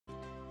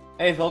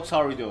Hey folks,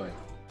 how are we doing?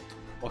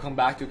 Welcome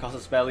back to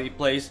Casus Belli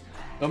Plays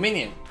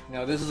Dominion.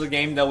 Now this is a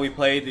game that we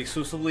played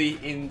exclusively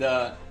in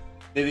the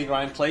Daily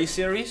Grind Play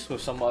series with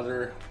some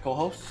other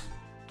co-hosts.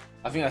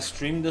 I think I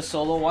streamed this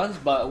solo once,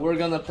 but we're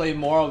gonna play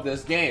more of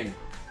this game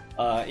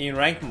in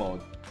rank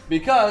mode.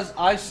 Because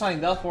I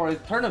signed up for a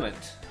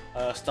tournament.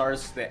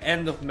 Starts the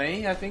end of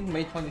May, I think,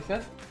 May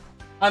 25th.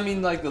 I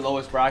mean like the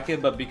lowest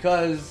bracket, but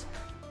because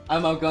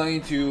I'm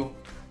going to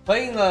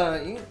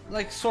playing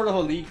like sort of a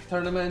league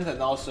tournament and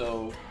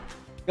also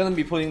gonna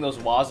be putting those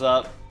WAs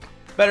up.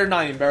 Better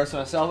not embarrass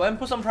myself and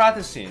put some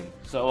practice in.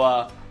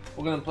 So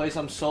we're gonna play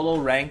some solo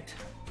ranked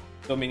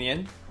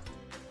Dominion.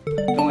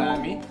 Don't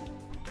at me.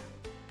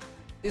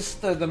 It's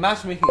the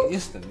matchmaking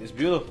instant. It's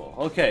beautiful.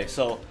 Okay,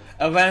 so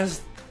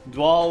advanced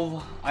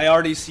 12. I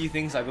already see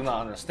things I do not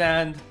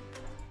understand.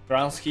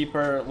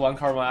 Groundskeeper, 1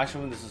 card, 1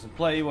 action when this is in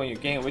play. When you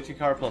gain a victory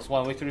card, plus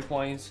 1 victory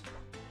points.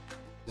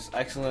 This is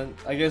excellent.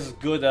 I guess it's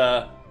good,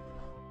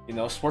 you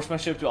know,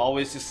 sportsmanship to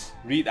always just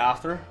read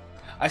after.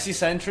 I see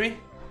Sentry,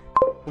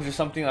 which is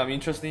something I'm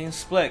interested in.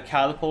 Split,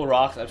 Catapult,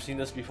 Rocks, I've seen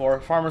this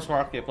before. Farmer's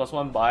Market, plus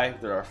 1 buy.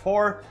 There are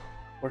 4.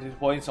 40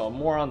 points or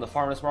more on the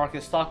Farmer's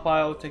Market.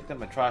 Stockpile, take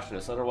them and trash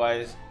this.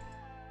 Otherwise,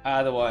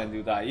 I don't want to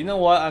do that. You know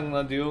what I'm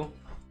going to do?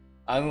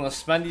 I'm going to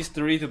spend these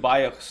 3 to buy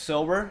a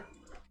silver.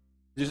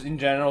 Just in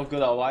general,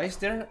 good advice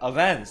there.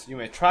 Events, you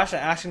may trash an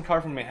action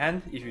card from your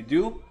hand. If you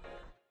do,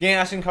 gain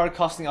action card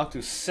costing up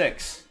to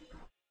 6.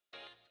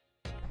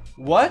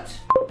 What?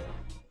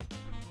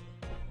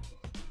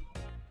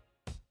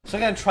 So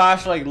I can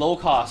trash like low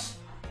cost.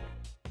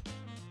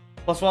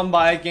 Plus 1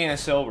 buy, gain a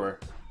silver.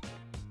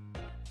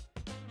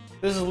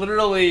 This is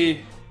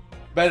literally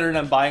better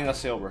than buying a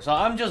silver. So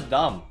I'm just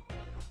dumb.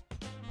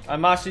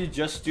 I'm actually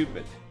just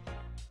stupid.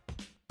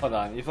 Hold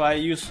on, if I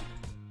use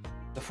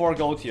the 4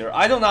 gold here,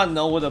 I do not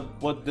know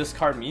what this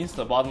card means.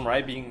 The bottom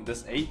right being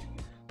this 8.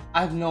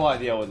 I have no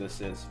idea what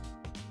this is.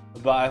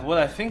 But what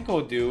I think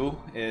we'll do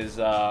is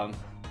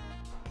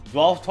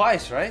dwell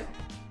twice, right?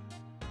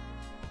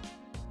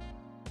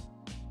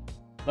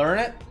 Learn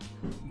it,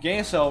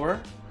 gain silver,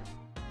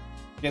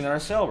 gain another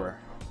silver.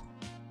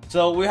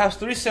 So we have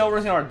 3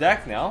 silvers in our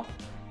deck now.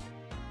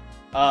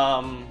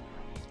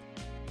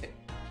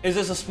 Is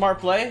this a smart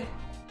play?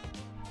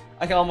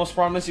 I can almost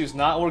promise you it's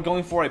not. We're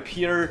going for a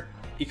pure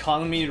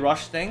economy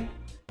rush thing.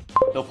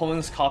 The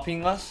opponent's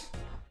copying us.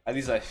 At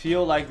least I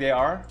feel like they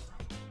are.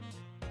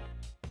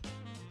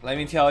 Let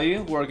me tell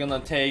you, we're gonna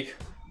take...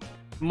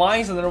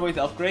 Mine's another way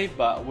to upgrade,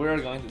 but we're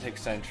going to take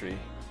Sentry.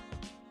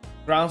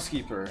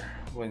 Groundskeeper.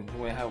 When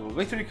we have a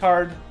victory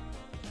card,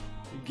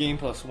 gain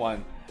plus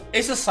 1.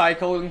 It's a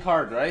cycling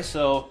card, right?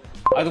 So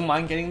I don't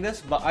mind getting this,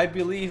 but I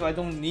believe I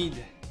don't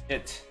need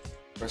it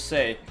per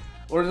se.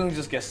 We're gonna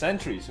just get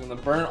sentries. We're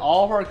gonna burn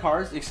all of our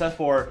cards except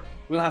for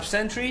we're gonna have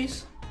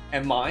sentries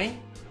and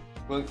mine.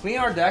 We're gonna clean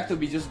our deck to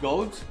be just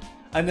golds,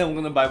 and then we're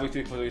gonna buy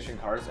victory collection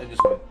cards and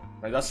just win.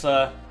 Right?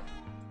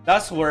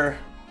 That's where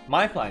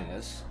my plan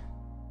is.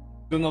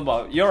 Don't know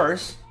about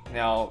yours.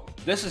 Now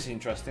this is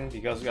interesting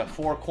because we got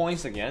 4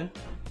 coins again.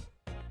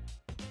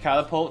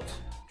 Catapult,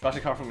 trash a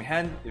card from your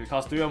hand. If it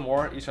costs 3 or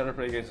more, each other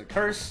player gets a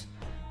curse.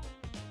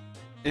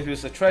 If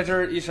it's a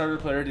treasure, each other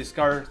player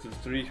discards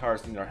 3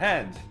 cards in their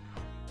hand.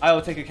 I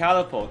will take a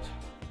catapult.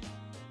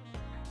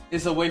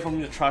 It's a way for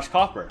me to trash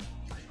copper.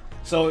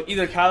 So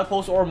either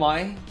catapults or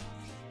mine.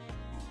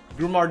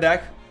 Groom our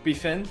deck, be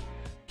fin.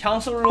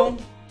 Council room,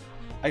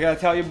 I gotta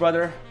tell you,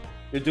 brother,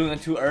 you're doing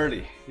it too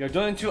early. You're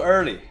doing it too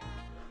early.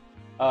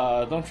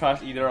 Don't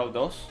trash either of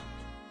those.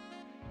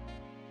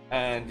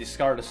 And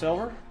discard the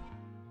silver.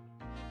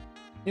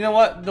 You know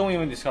what? Don't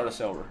even discard a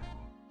silver.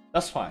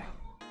 That's fine.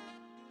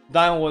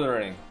 Diamond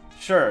Withering.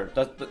 Sure,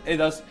 it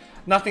does.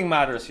 Nothing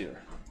matters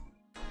here.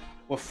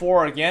 With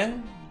 4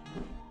 again.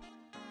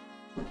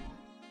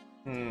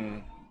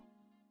 You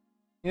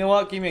know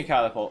what? Give me a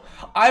catapult.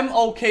 I'm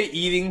okay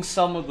eating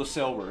some of the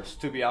silvers,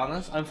 to be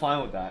honest. I'm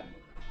fine with that.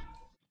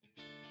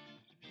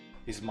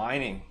 He's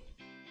mining.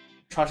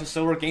 Trash a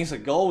silver, gains a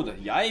gold.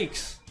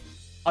 Yikes.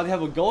 How do you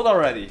have a gold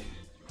already?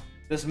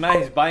 This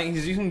man,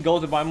 he's using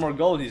gold to buy more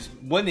gold. He's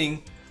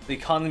winning the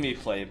economy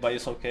play, but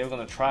it's okay. We're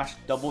gonna trash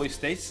double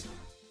estates.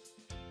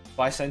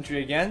 Buy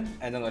Sentry again,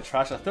 and then I'm gonna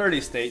trash a 3rd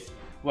estate.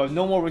 We have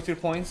no more victory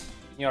points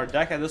in our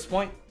deck at this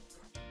point.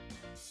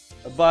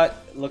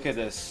 But look at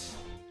this.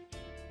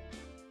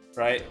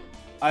 Right?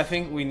 I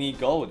think we need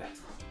gold.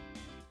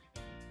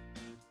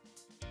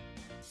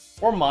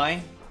 Or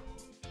mine.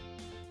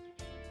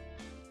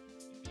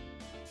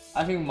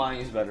 I think mine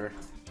is better.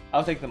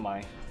 I'll take the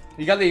mine.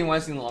 You got the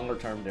invest in the longer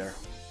term there.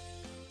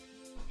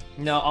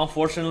 Now,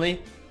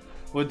 unfortunately,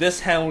 with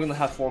this hand, we're gonna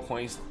have 4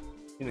 coins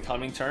in the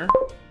coming turn.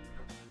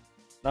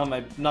 Not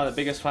the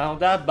biggest fan of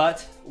that,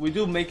 but we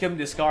do make him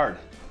discard,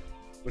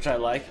 which I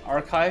like.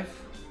 Archive,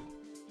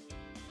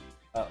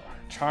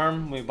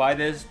 Charm. We buy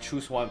this,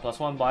 choose 1 plus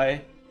 1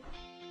 buy,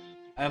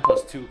 and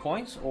plus 2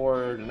 coins.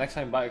 Or the next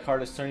time you buy a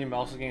card, this turn you may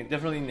also gain a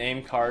differently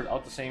named card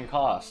of the same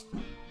cost.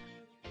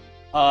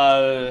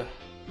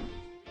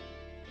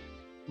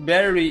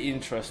 Very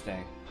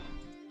interesting.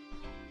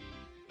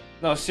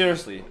 No,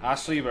 seriously,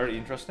 actually very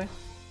interesting.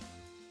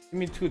 Give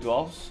me 2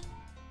 12s.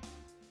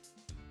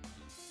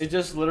 It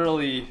just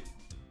literally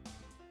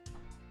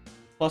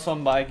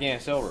 +1 buy gain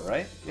silver,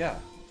 right? Yeah.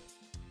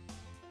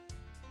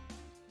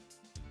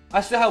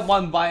 I still have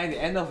 1 buy at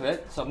the end of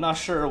it, so I'm not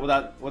sure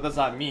what does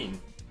that mean.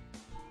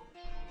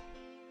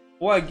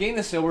 Well, I gained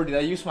the silver, did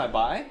I use my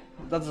buy?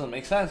 That doesn't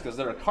make sense because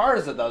there are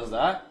cards that does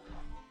that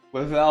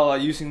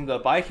without using the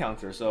buy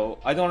counter. So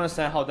I don't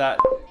understand how that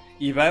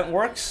event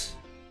works.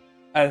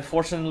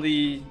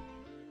 Unfortunately,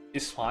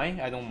 it's fine.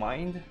 I don't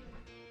mind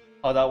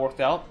how that worked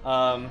out.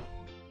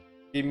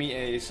 Give me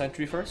a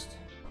Sentry first.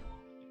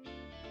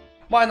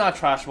 Why not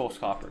trash both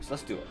coppers?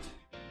 Let's do it.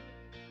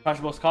 Trash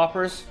both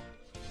coppers.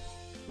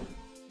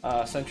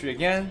 Sentry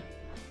again.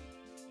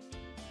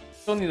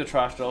 Don't need to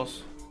trash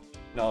those.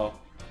 No,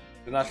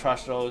 do not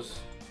trash those.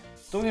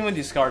 Don't even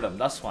discard them.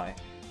 That's fine.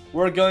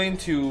 We're going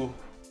to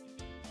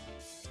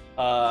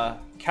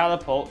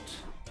catapult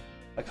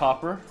a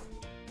copper.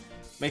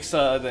 Makes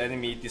the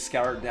enemy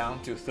discard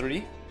down to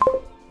 3.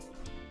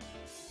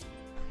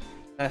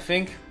 And I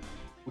think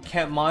we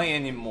can't mine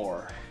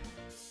anymore.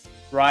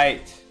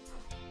 Right.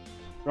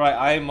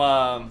 I'm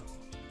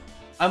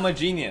a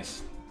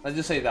genius. Let's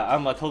just say that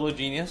I'm a total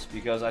genius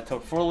because I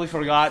totally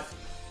forgot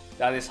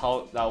that is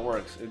how that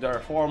works. If there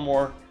are 4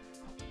 more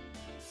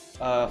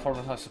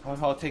farmers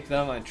support, I'll take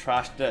them and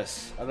trash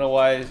this.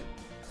 Otherwise,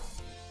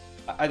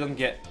 I don't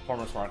get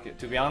farmers market.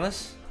 To be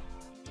honest,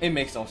 it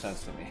makes no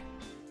sense to me.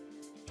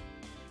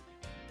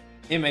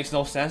 It makes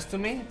no sense to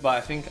me, but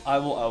I think I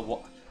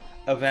will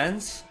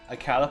advance a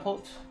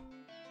catapult.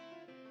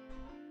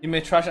 You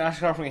may trash an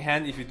action card from your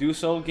hand. If you do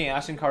so, gain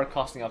action card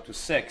costing up to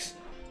 6.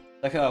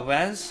 I can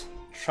advance,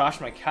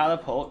 trash my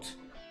catapult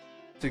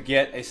to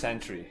get a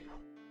Sentry.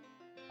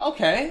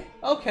 Okay.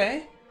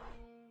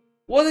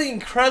 What an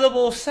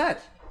incredible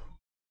set.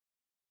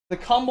 The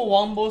combo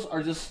wombos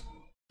are just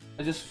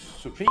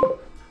supreme.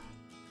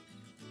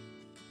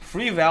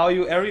 Free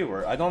value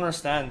everywhere. I don't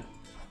understand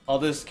how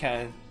this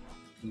can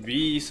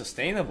be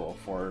sustainable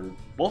for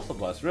both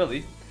of us,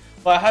 really.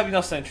 But I have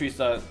enough Sentries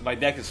that my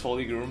deck is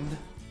fully groomed.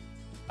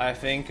 I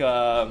think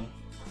the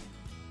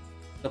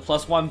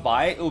 +1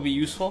 buy will be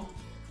useful.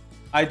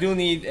 I do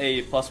need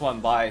a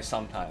 +1 buy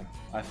sometime,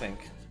 I think.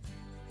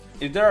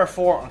 If there are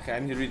 4, okay, I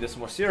need to read this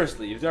more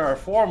seriously. If there are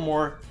 4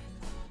 more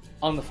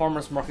on the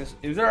farmer's market,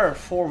 if there are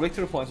 4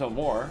 victory points or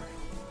more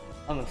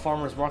on the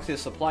farmer's market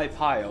supply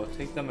pile,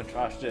 take them and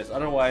trash this.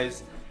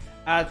 Otherwise,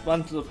 add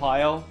 1 to the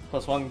pile,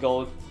 +1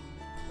 gold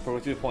for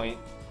victory point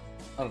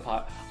on the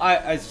pile.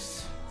 I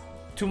just,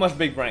 too much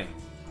big brain.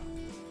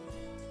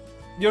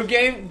 Your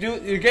game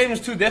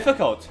is too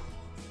difficult.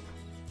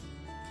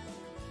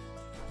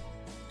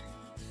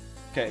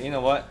 Okay, you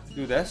know what?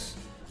 Do this.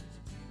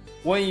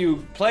 When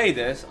you play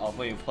this,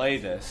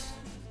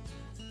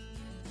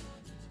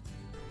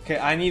 okay,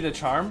 I need a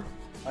charm.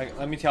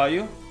 Let me tell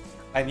you,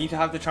 I need to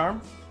have the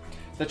charm.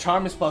 The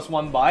charm is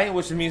 +1 buy,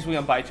 which means we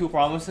can buy 2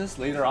 promises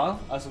later on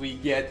as we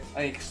get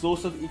an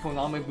explosive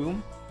economic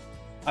boom.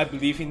 I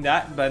believe in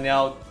that, but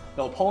now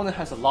the opponent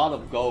has a lot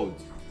of gold.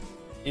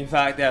 In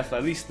fact, they have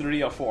at least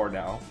 3 or 4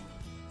 now.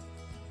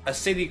 A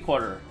city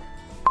quarter.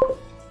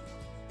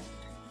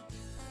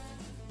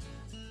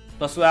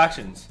 +2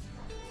 actions.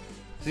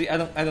 See, I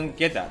don't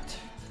get that.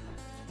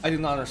 I do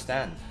not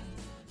understand.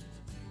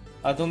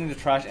 I don't need to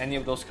trash any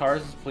of those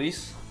cards,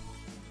 please.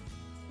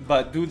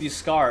 But do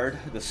discard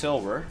the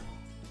silver.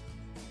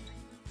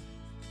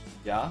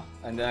 Yeah,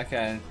 and then I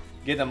can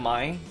get a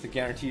mine to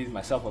guarantee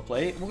myself a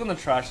play. We're gonna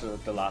trash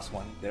the last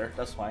one there.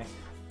 That's fine.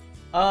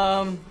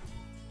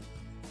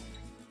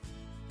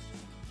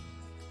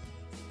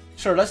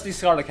 Sure, let's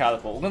discard the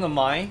catapult. We're gonna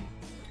mine,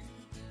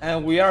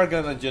 and we are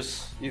gonna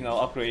just, you know,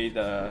 upgrade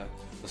the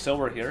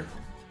silver here.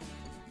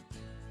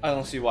 I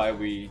don't see why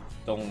we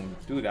don't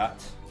do that.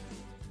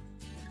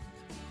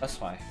 That's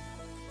fine.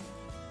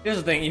 Here's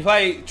the thing, if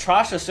I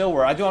trash the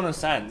silver, I do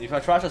understand. If I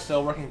trash the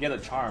silver, I can get a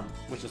charm,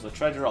 which is a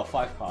treasure of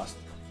 5 cost.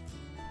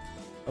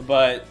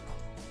 But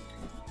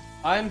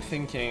I'm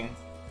thinking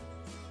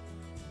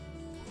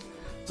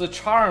the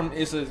charm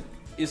is an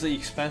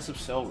expensive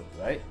silver,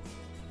 right?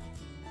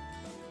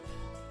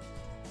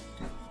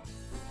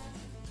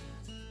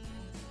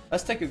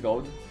 Let's take a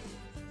gold.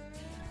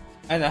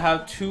 And I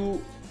have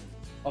 2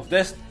 of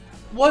this.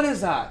 What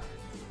is that?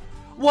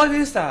 What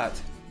is that?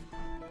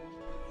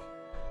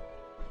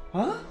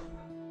 Huh?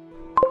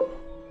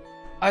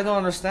 I don't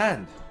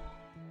understand.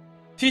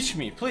 Teach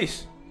me,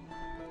 please.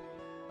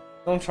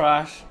 Don't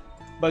trash,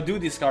 but do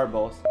discard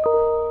both.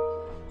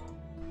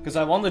 Because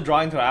I want to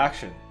draw into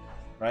action,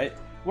 right?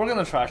 We're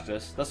gonna trash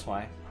this, that's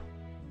fine.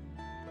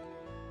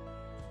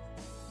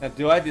 Now,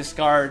 do I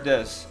discard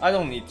this? I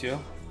don't need to,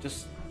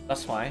 just,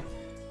 that's fine.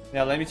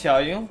 Now, let me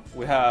tell you,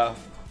 we have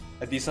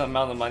a decent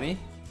amount of money.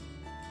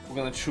 We're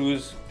gonna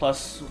choose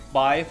plus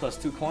buy plus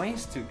 2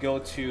 coins to go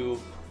to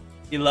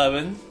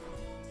 11.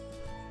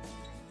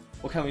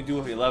 What can we do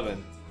with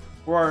 11?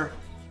 Or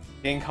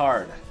gain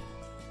card.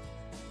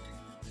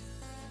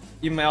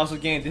 You may also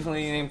gain a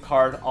differently named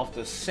card of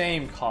the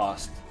same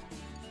cost.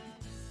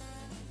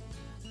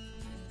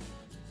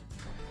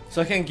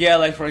 So I can get,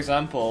 like, for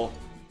example,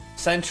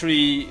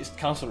 Sentry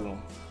Council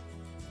Room.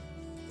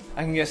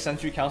 I can get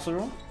Sentry Council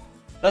Room.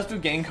 Let's do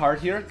gain card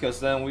here, because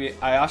then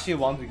I actually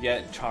want to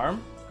get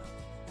Charm.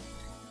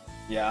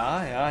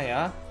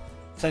 Yeah.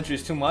 Sentry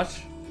is too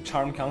much.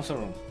 Charm Council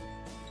Room.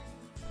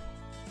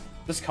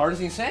 This card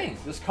is insane.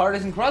 This card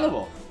is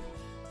incredible.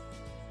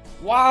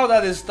 Wow,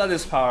 that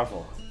is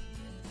powerful.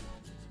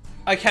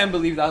 I can't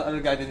believe that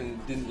other guy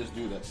didn't just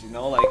do this. You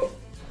know, like,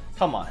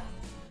 come on,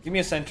 give me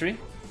a Sentry.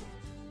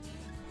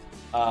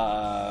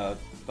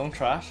 Don't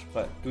trash,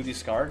 but do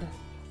discard.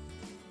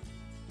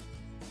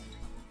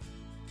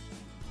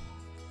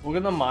 We're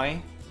gonna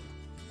mine.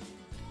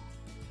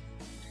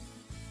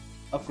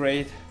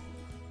 Upgrade.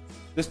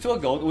 There's still a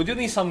gold. We do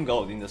need some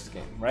gold in this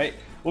game, right?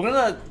 We're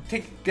gonna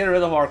get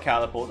rid of our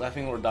catapult. I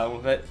think we're done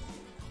with it.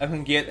 I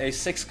can get a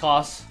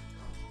 6-cost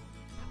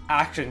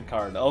action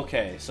card.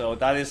 Okay, so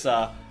that is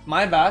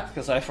my bad,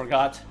 because I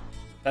forgot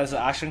that is an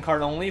action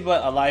card only,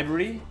 but a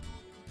library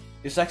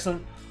is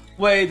excellent.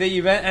 Wait, the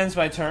event ends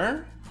my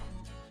turn?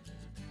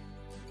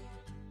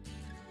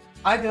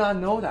 I did not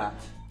know that.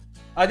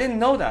 I didn't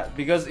know that,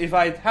 because if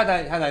had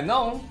I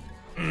known,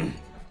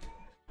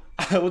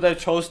 I would have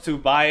chose to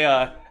buy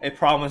a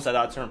promise at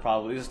that turn.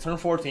 Probably this is turn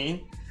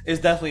 14. It's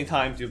definitely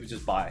time to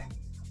just buy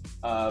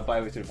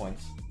victory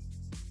points.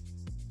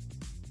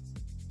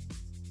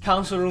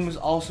 Council Room is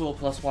also a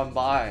 +1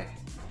 buy.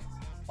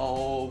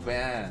 Oh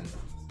man.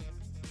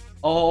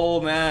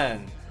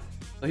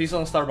 So he's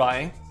gonna start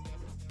buying.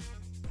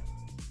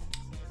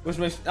 Which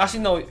makes,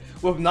 actually no,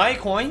 with 9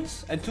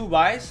 coins and 2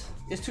 buys,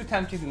 it's too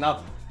tempting to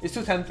not. It's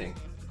too tempting.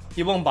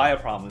 He won't buy a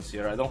promise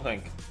here, I don't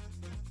think.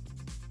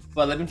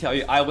 But let me tell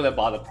you, I would have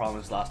bought a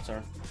promise last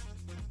turn.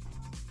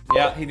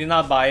 Yeah, he did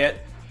not buy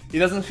it. He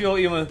doesn't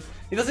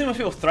even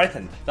feel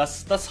threatened.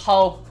 That's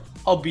how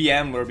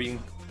BM we're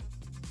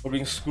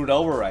being screwed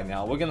over right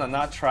now. We're gonna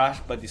not trash,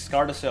 but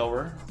discard the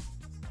silver.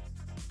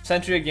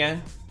 Sentry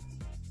again.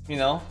 You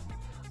know,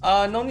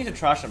 no need to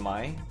trash a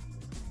mine,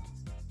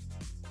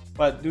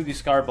 but do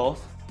discard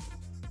both,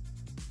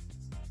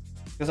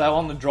 because I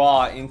want to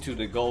draw into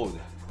the gold.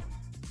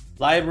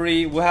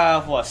 Library, we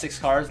have what, 6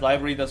 cards.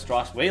 Library does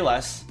draws way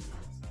less,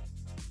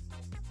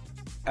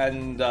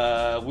 and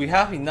we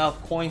have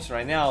enough coins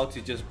right now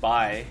to just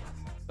buy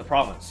the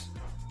province.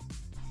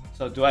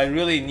 So do I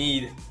really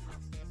need,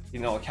 you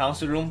know, a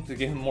council room to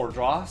give him more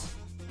draws?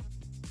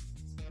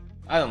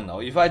 I don't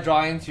know. If I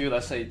draw into,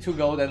 let's say, 2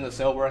 gold and the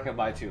silver, I can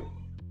buy 2.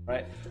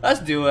 Right? Let's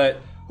do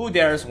it. Who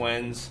dares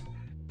wins.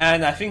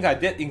 And I think I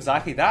did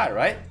exactly that,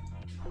 right?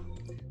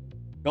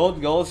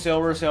 Gold, gold,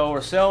 silver,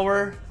 silver,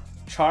 silver.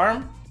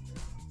 Charm.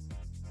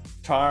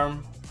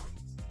 Charm.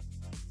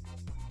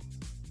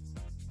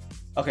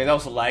 Okay, that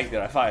was a lag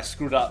there. I thought I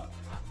screwed up.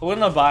 We're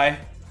gonna buy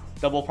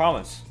double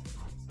promise.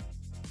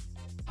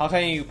 How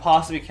can you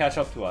possibly catch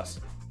up to us,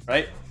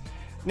 right?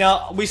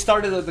 Now, we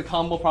started the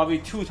combo probably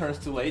 2 turns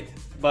too late,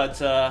 but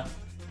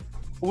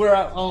we're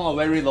on a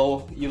very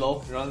low elo.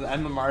 The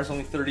MMR is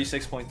only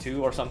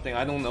 36.2 or something.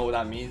 I don't know what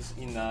that means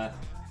in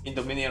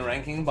Dominion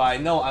ranking, but I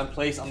know I'm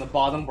placed on the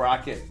bottom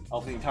bracket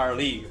of the entire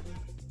league,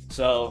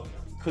 so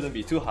couldn't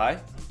be too high.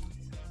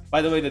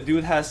 By the way, the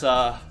dude has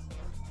 9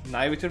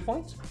 victory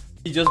points.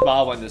 He just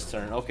bowed on this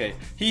turn. Okay,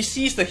 he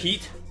sees the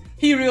heat.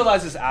 He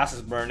realizes his ass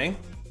is burning.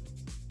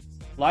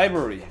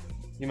 Library,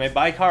 you may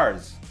buy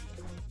cards.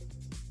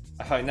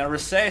 I never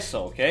say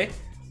so. Okay,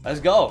 let's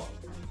go.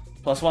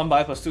 +1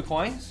 buy +2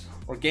 coins,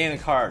 or gain a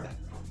card.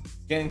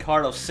 Gain a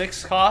card of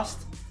 6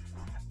 cost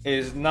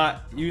is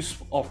not use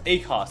of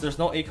 8 cost. There's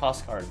no 8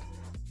 cost card.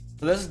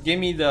 So let's give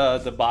me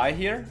the buy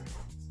here.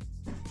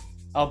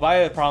 I'll buy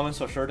a province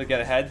for sure to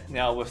get ahead.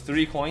 Now with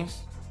 3 coins,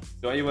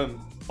 do I even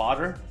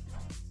bother?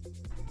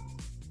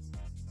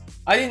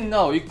 I didn't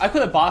know. I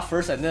could have bought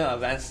first and then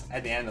advance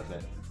at the end of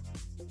it.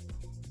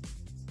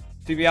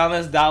 To be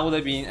honest, that would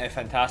have been a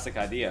fantastic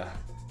idea.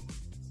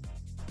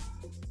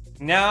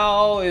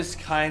 Now it's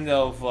kind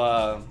of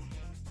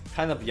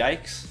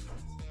yikes.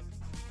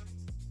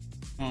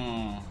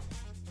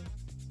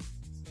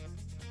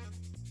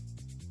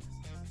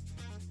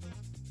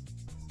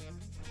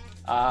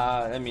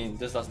 I mean,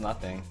 this does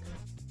nothing.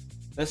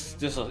 This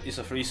just is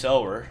a free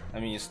silver. I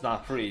mean, it's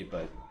not free,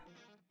 but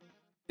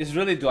it's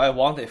really, do I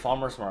want a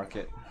farmer's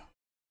market?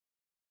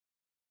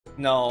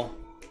 No,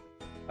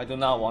 I do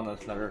not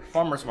want another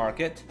farmer's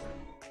market.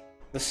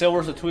 The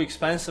silvers are too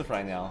expensive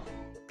right now.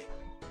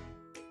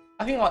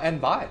 I think I'll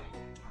end buy.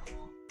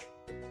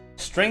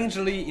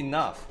 Strangely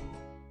enough,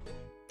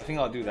 I think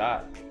I'll do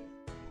that.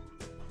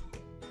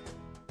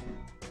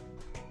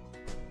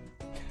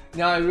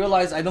 Now I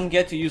realize I don't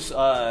get to use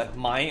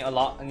mine a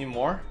lot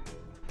anymore.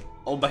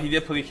 Oh, but he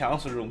did put the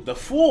council room. The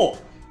fool!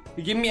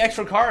 He gave me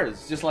extra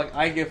cards, just like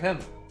I give him.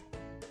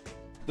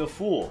 The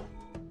fool.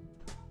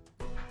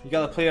 You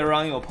gotta play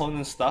around your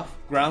opponent's stuff.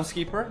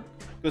 Groundskeeper,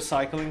 good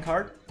cycling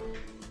card.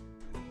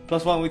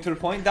 +1 victory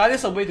point. That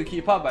is a way to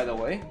keep up, by the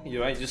way.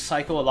 You just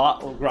cycle a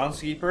lot of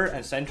groundskeeper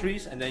and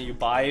sentries, and then you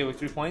buy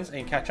victory points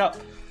and catch up.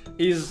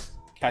 He's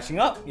catching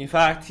up. In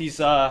fact, he's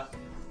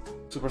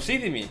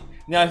superseding me.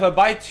 Now, if I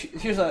buy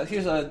here's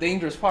a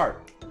dangerous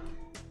part.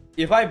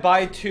 If I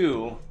buy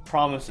 2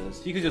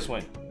 promises, he could just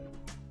win.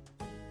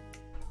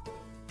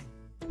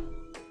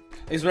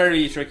 It's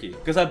very tricky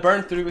because I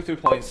burned 3 victory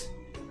points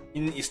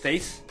in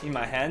estates in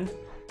my hand.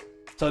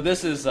 So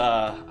this is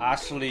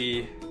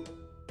actually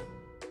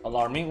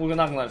alarming. We're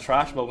not gonna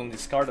trash, but we're gonna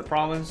discard the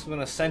promise. We're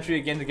gonna sentry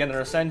again to get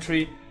another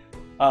sentry.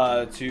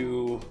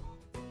 Did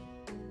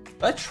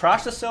I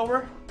trash the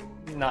silver?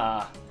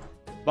 Nah,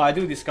 but I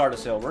do discard the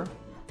silver.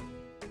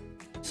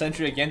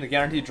 Sentry again to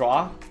guarantee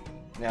draw.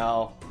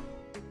 Now,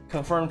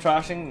 confirm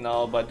trashing?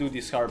 No, but I do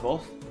discard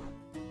both.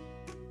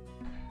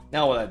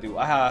 Now what I do?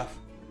 I have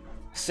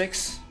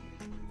 6,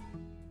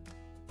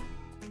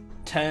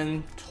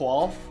 10,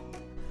 12.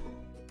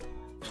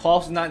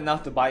 12 is not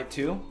enough to buy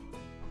 2.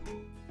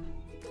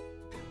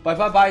 But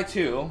if I buy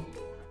 2,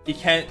 he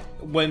can't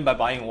win by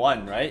buying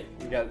 1, right?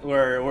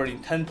 We're in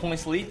 10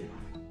 points lead.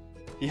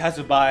 He has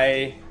to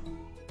buy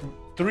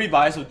 3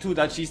 buys with 2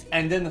 duchies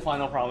and then the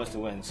final promise to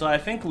win. So I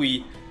think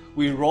we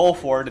roll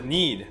for the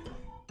need.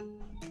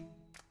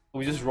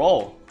 We just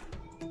roll.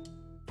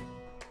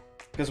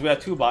 Because we have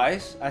 2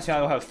 buys. Actually,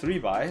 I will have 3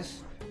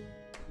 buys.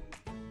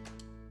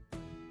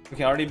 We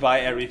can already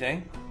buy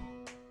everything.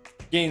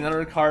 Gain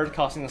another card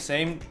costing the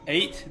same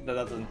 8.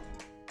 That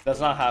does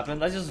not happen.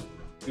 Let's just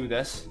do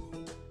this.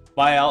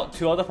 Buy out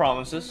 2 other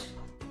promises.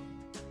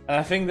 And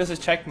I think this is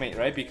checkmate,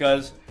 right?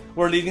 Because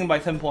we're leading by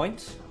 10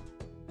 points.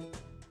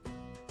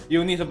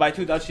 You need to buy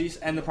 2 duchies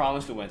and the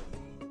promise to win.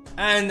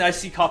 And I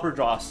see copper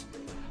draws.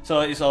 So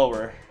it's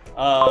over.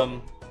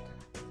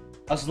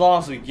 As long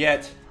as we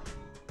get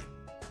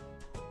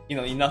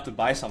enough to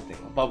buy something.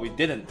 But we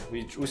didn't.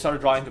 We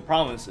started drawing the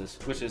promises,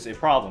 which is a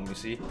problem, you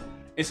see.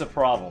 It's a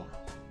problem.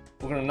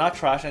 We're gonna not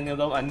trash any of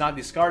them and not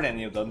discard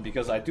any of them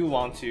because I do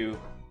want to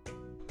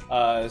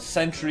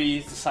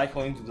sentry to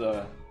cycle into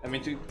the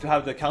to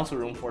have the council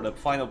room for the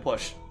final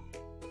push.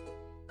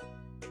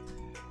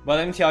 But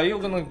let me tell you,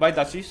 we're gonna buy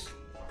duchies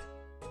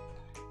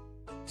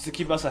just to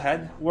keep us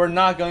ahead. We're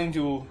not going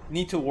to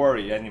need to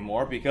worry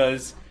anymore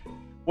because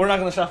we're not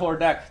gonna shuffle our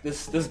deck.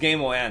 This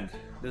game will end.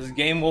 This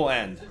game will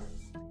end.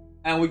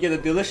 And we get a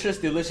delicious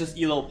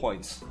elo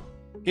points.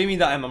 Give me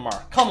the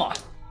MMR. Come on.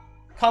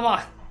 Come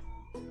on.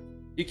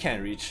 You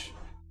can't reach.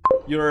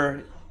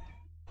 You're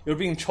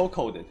being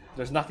chokeholded.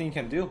 There's nothing you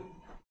can do.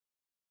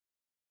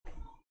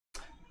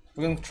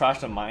 We're gonna trash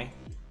the mine.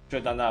 Should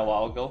have done that a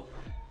while ago.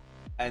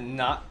 And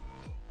not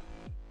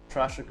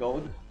trash the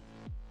gold.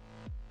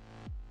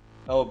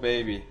 Oh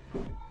baby.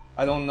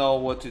 I don't know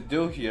what to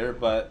do here,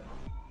 but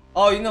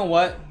oh, you know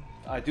what?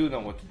 I do know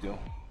what to do.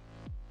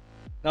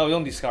 No, we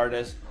don't discard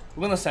this.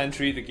 We're gonna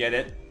sentry to get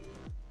it.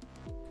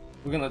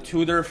 We're gonna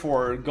tutor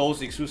for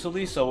golds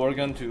exclusively, so we're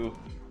going to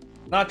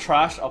not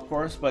trash, of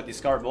course, but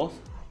discard both.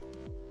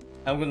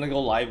 And we're gonna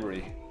go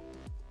library.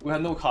 We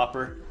have no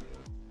copper.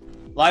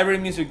 Library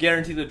means we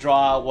guarantee to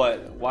draw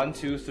what? 1,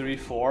 2, 3,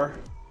 4.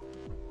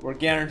 We're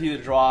guaranteed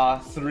to draw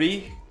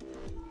 3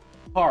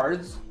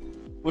 cards,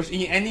 which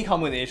in any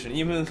combination,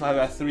 even if I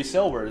have 3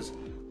 silvers,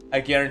 I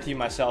guarantee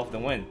myself the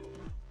win.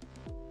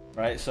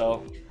 Right?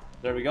 So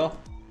there we go.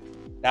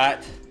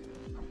 That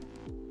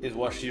is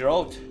what she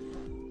wrote.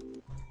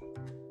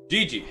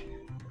 GG.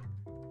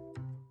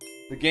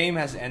 The game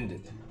has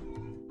ended.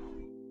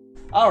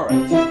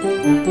 Alright.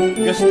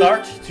 Good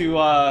start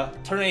to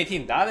turn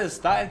 18.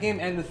 That game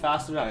ended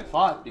faster than I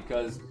thought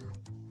because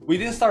we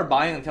didn't start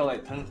buying until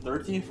like turn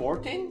 13,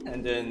 14,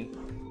 and then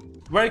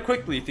very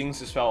quickly things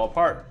just fell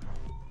apart.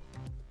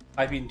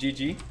 I mean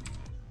GG.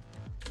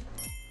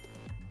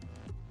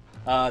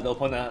 The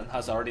opponent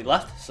has already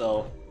left,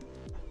 so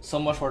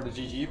much for the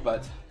GG,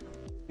 but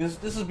this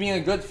has been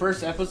a good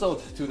first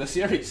episode to the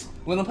series.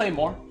 We're gonna play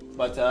more,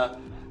 but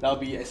that'll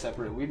be a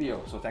separate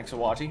video. So thanks for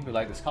watching. If you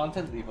like this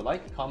content, leave a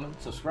like, comment,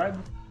 subscribe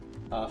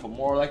for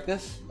more like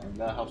this, and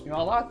that helps me out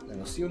a lot. And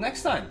I'll see you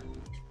next time.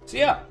 See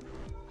ya!